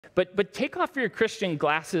But take off your Christian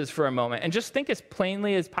glasses for a moment and just think as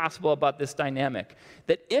plainly as possible about this dynamic.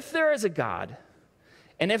 That if there is a God,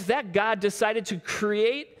 and if that God decided to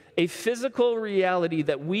create a physical reality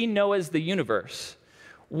that we know as the universe,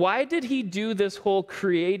 why did he do this whole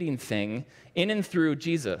creating thing in and through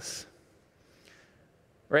Jesus?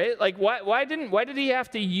 Right? Like, why did he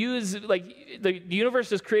have to use, like, the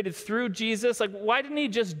universe is created through Jesus? Like, why didn't he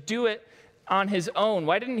just do it on his own?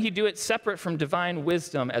 Why didn't he do it separate from divine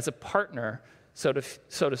wisdom as a partner, so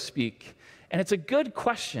to speak? And it's a good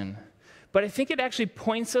question, but I think it actually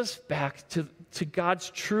points us back to God's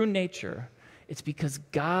true nature. It's because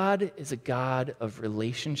God is a God of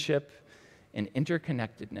relationship and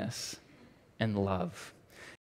interconnectedness and love.